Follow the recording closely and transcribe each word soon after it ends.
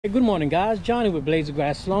Hey, good morning guys, Johnny with Blades of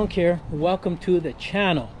Grass Lawn Care. Welcome to the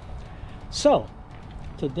channel. So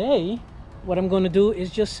today what I'm going to do is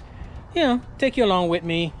just take you along with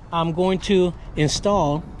me. I'm going to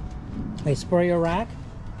install a sprayer rack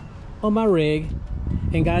on my rig.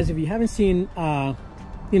 And guys, if you haven't seen my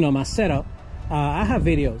setup, I have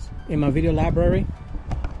videos in my video library,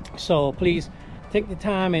 so please take the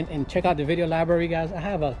time and check out the video library, guys. I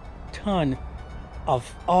have a ton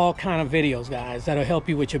of all kind of videos, guys, that'll help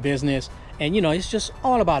you with your business. And it's just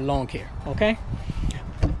all about lawn care. Okay,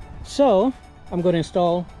 so I'm going to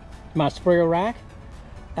install my sprayer rack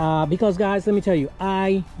because guys, let me tell you,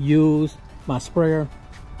 I use my sprayer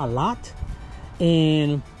a lot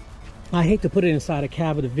and I hate to put it inside a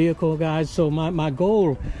cab of the vehicle, guys. So my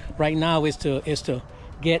goal right now is to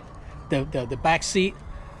get the back seat,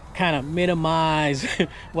 kind of minimize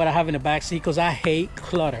what I have in the back seat, because I hate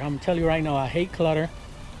clutter. I'm telling you right now, I hate clutter.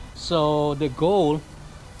 So the goal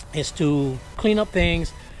is to clean up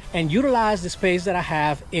things and utilize the space that I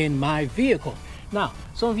have in my vehicle. Now,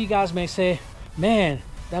 some of you guys may say, man,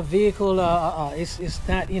 that vehicle it's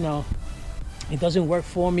not, it doesn't work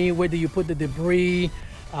for me. Where do you put the debris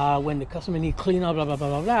when the customer needs cleanup, blah blah blah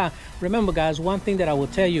blah blah. Remember guys, one thing that I will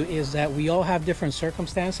tell you is that we all have different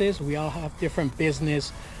circumstances. We all have different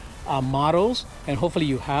business models, and hopefully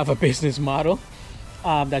you have a business model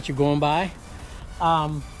that you're going by,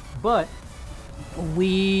 but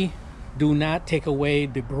we do not take away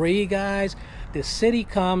debris, guys. The city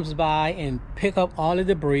comes by and pick up all the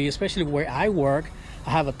debris, especially where I work.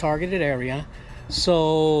 I have a targeted area,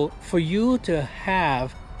 so for you to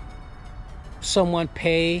have someone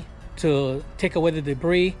pay to take away the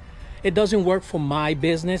debris, it doesn't work for my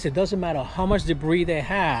business. It doesn't matter how much debris they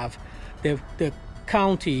have, the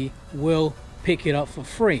county will pick it up for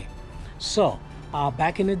free. So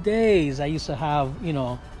back in the days, I used to have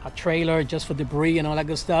a trailer just for debris and all that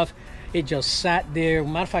good stuff. It just sat there.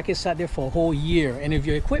 Matter of fact, it sat there for a whole year. And if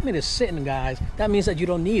your equipment is sitting, guys, that means that you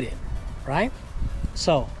don't need it, right?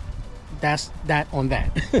 So that's that on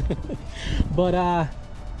that. But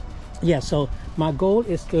yeah, so my goal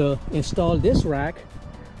is to install this rack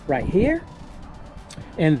right here,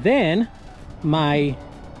 and then my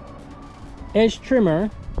edge trimmer,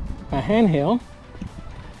 my handheld,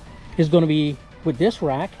 is going to be with this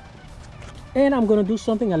rack. And I'm going to do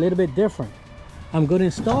something a little bit different. I'm going to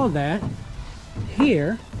install that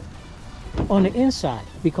here on the inside,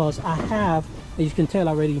 because I have, as you can tell,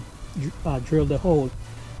 I already drilled the hole,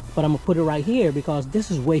 but I'm going to put it right here because this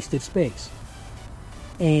is wasted space.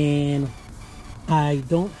 And I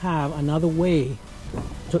don't have another way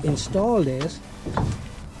to install this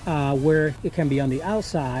where it can be on the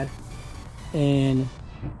outside and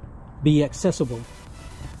be accessible,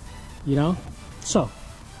 so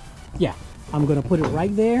yeah, I'm gonna put it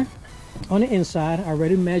right there on the inside. I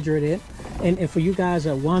already measured it, and for you guys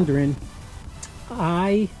that are wondering,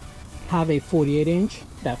 I have a 48-inch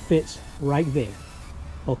that fits right there,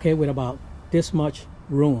 okay, with about this much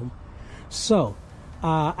room. So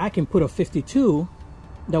I can put a 52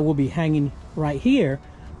 that will be hanging right here,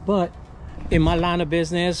 but in my line of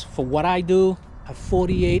business, for what I do, a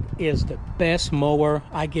 48 is the best mower.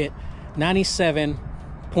 I get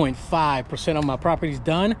 97.5% of my properties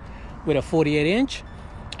done with a 48-inch,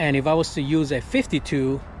 and if I was to use a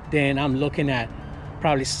 52, then I'm looking at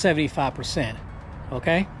probably 75%.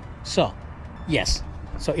 Okay, so yes,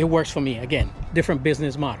 so it works for me. Again, different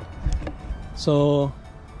business model. So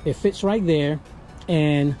it fits right there,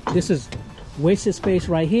 and this is wasted space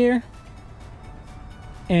right here,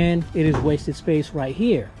 and it is wasted space right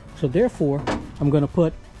here. So therefore, I'm going to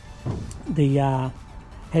put the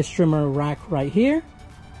hedge trimmer rack right here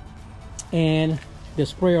and the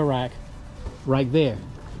sprayer rack right there,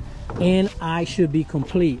 and I should be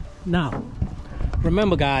complete. Now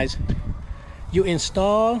remember guys, you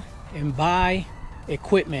install and buy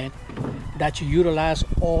equipment that you utilize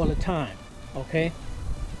all the time. Okay,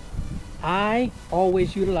 I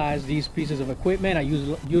always utilize these pieces of equipment. I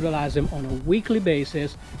utilize them on a weekly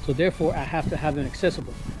basis, so therefore I have to have them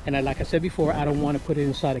accessible. And like I said before, I don't want to put it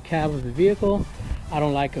inside a cab of the vehicle. I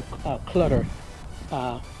don't like a clutter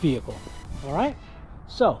vehicle. All right,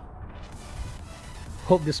 so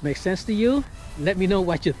hope this makes sense to you. Let me know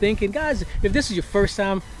what you're thinking, guys. If this is your first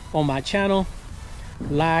time on my channel,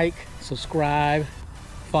 like, subscribe,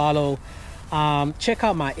 follow, check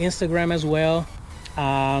out my Instagram as well.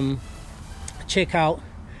 Check out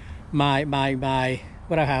my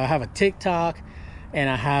what I have a TikTok, and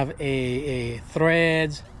I have a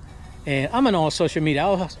Threads, and I'm on all social media.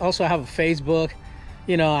 I also have a Facebook.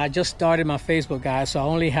 I just started my Facebook, guys, so I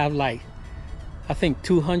only have like I think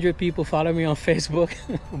 200 people follow me on Facebook.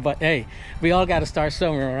 But hey, we all got to start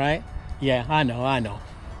somewhere, right? Yeah, I know.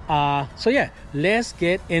 So yeah, let's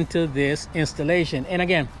get into this installation. And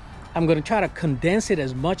again, I'm going to try to condense it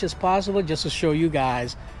as much as possible just to show you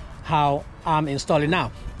guys how I'm installing.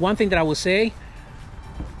 Now, one thing that I will say,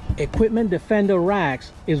 Equipment Defender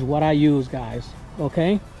racks is what I use, guys.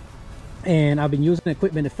 Okay, and I've been using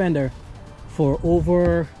Equipment Defender for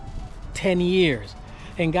over 10 years.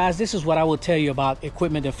 And guys, this is what I will tell you about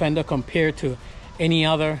Equipment Defender compared to any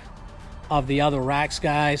other of the other racks,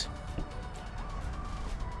 guys.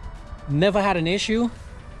 Never had an issue.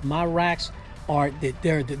 My racks are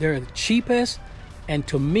they're the cheapest, and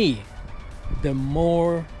to me, the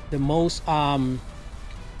most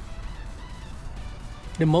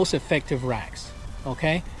effective racks.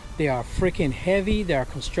 Okay, they are freaking heavy. They are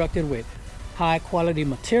constructed with high quality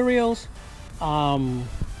materials,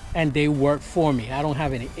 and they work for me. I don't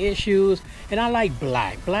have any issues, and I like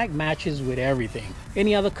black. Black matches with everything.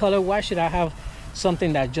 Any other color, why should I have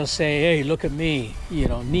something that just say, hey, look at me, you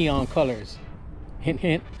know, neon colors? Hint,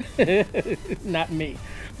 hint. Not me.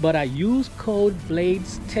 But I use code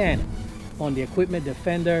BLADES10 on the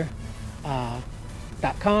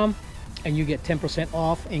equipmentdefender.com, and you get 10%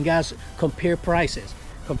 off. And guys, compare prices.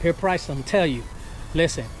 I'm tell you,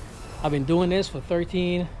 listen, I've been doing this for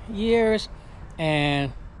 13 years,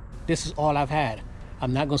 and this is all I've had.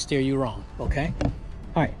 I'm not gonna steer you wrong, okay?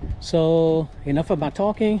 All right, so enough of my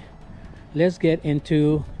talking. Let's get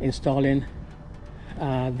into installing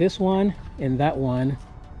this one and that one.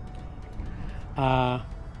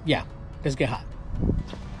 Yeah, let's get hot.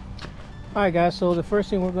 All right, guys, so the first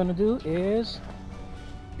thing we're gonna do is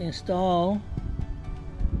install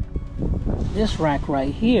this rack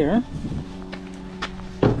right here.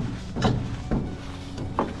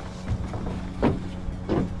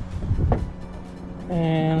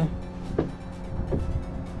 And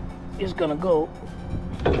it's gonna go.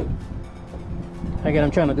 Again,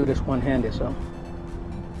 I'm trying to do this one-handed, so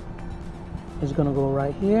it's gonna go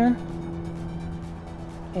right here,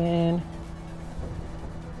 and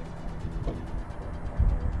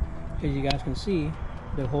as you guys can see,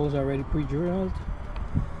 the holes are already pre-drilled.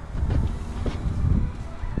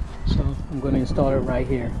 So I'm going to install it right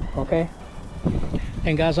here, okay?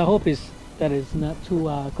 And guys, I hope that it's not too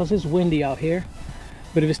because it's windy out here.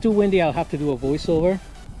 But if it's too windy, I'll have to do a voiceover.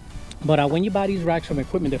 But when you buy these racks from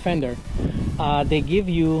Equipment Defender, they give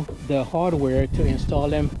you the hardware to install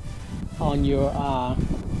them on your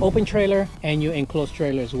open trailer and your enclosed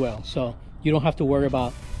trailer as well. So you don't have to worry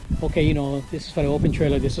about, okay, you know, this is for the open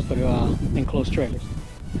trailer, this is for the enclosed trailers.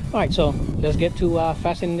 All right, so let's get to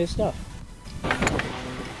fastening this stuff.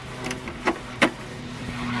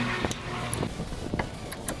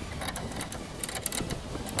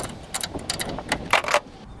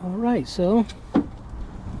 All right, so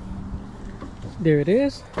there it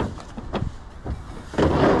is.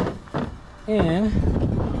 And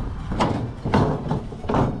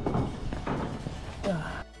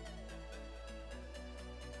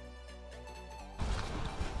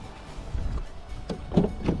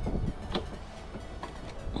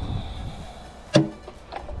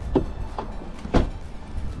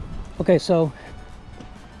okay, so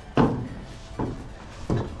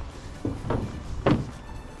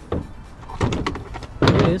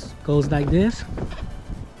this goes like this.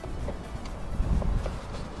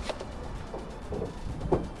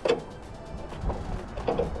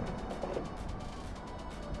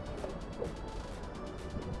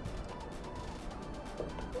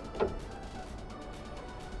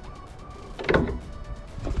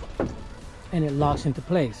 And it locks into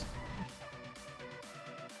place.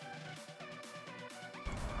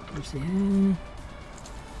 Let's see.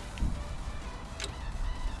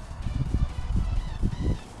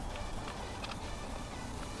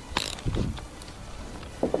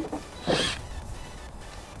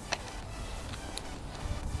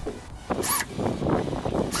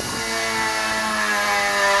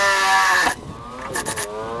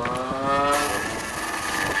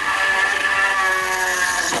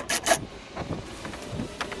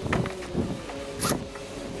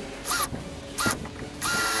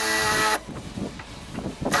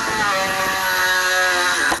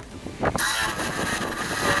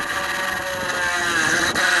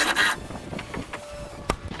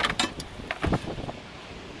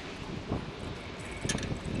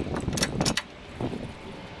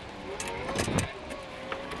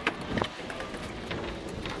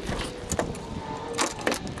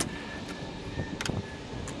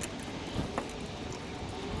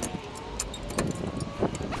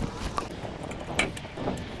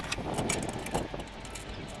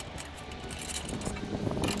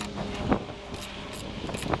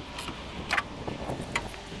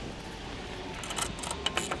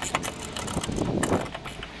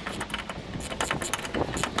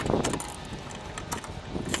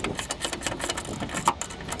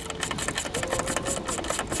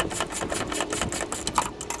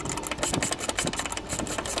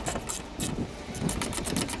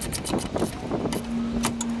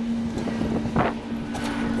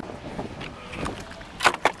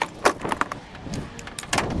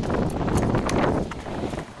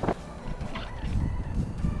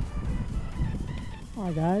 All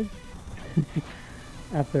right, guys.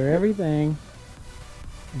 After everything,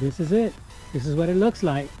 this is it. This is what it looks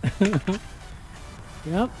like.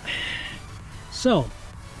 Yep. So,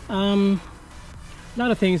 a lot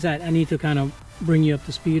of things that I need to kind of bring you up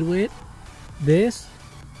to speed with. This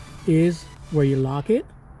is where you lock it.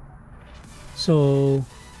 So,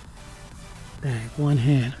 dang, one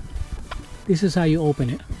hand. This is how you open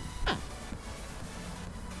it.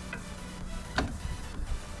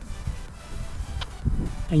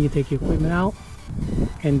 And you take your equipment out,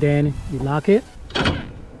 and then you lock it.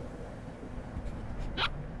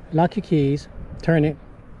 Lock your keys, turn it.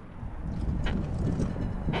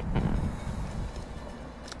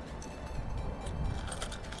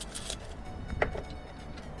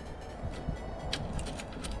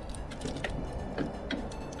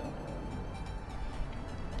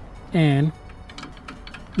 And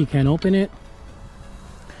you can open it.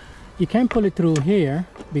 You can pull it through here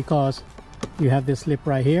because you have this lip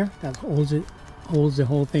right here that holds the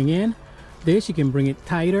whole thing in. This, you can bring it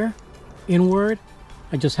tighter inward.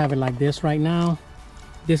 I just have it like this right now.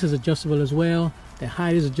 This is adjustable as well. The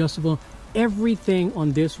height is adjustable. Everything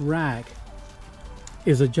on this rack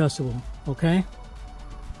is adjustable, okay?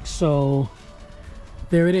 So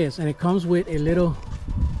there it is, and it comes with a little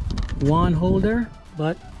wand holder.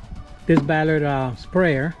 But this Ballard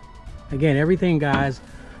sprayer, again, everything, guys,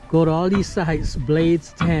 go to all these sites.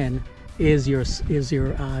 Blades 10 is your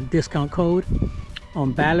discount code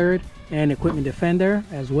on Ballard and Equipment Defender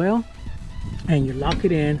as well, and you lock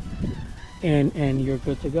it in, and you're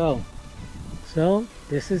good to go. So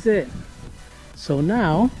this is it. So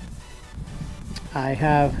now I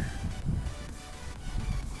have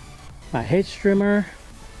my hedge trimmer.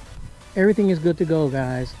 Everything is good to go,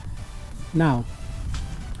 guys. Now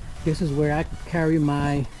this is where I carry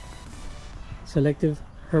my selective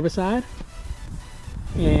herbicide,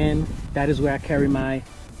 and that is where I carry my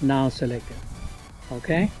non-selective.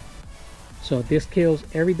 Okay, so this kills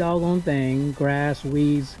every doggone thing, grass,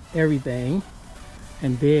 weeds, everything.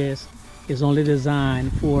 And this is only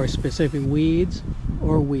designed for specific weeds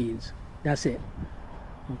or weeds. That's it.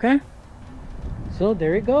 Okay, so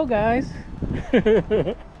there you go, guys.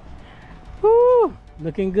 Woo,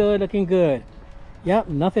 looking good, looking good. Yep,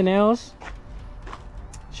 nothing else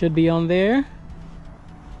should be on there.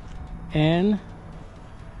 And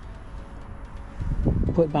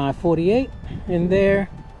put my 48 in there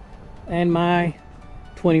and my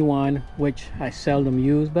 21, which I seldom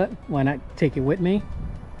use, but why not take it with me?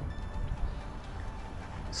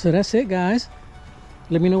 So that's it, guys.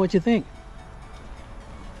 Let me know what you think.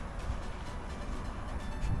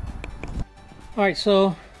 All right, so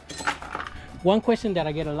one question that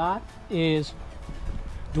I get a lot is,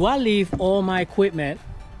 do I leave all my equipment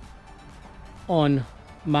on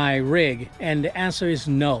my rig? And the answer is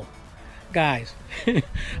no. Guys,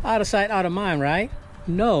 out of sight, out of mind, right?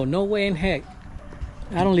 No, no way in heck.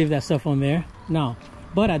 I don't leave that stuff on there. No.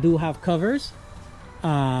 But I do have covers. You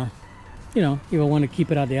know, if I want to keep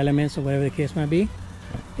it out of the elements or whatever the case might be.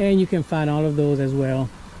 And you can find all of those as well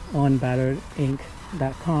on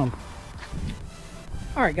ballardinc.com.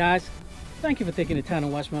 All right, guys. Thank you for taking the time to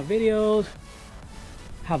watch my videos.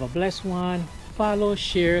 Have a blessed one. Follow,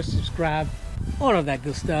 share, subscribe, all of that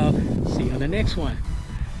good stuff. See you on the next one.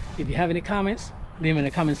 If you have any comments, leave them in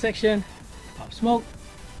the comment section. Pop Smoke.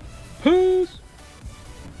 Peace.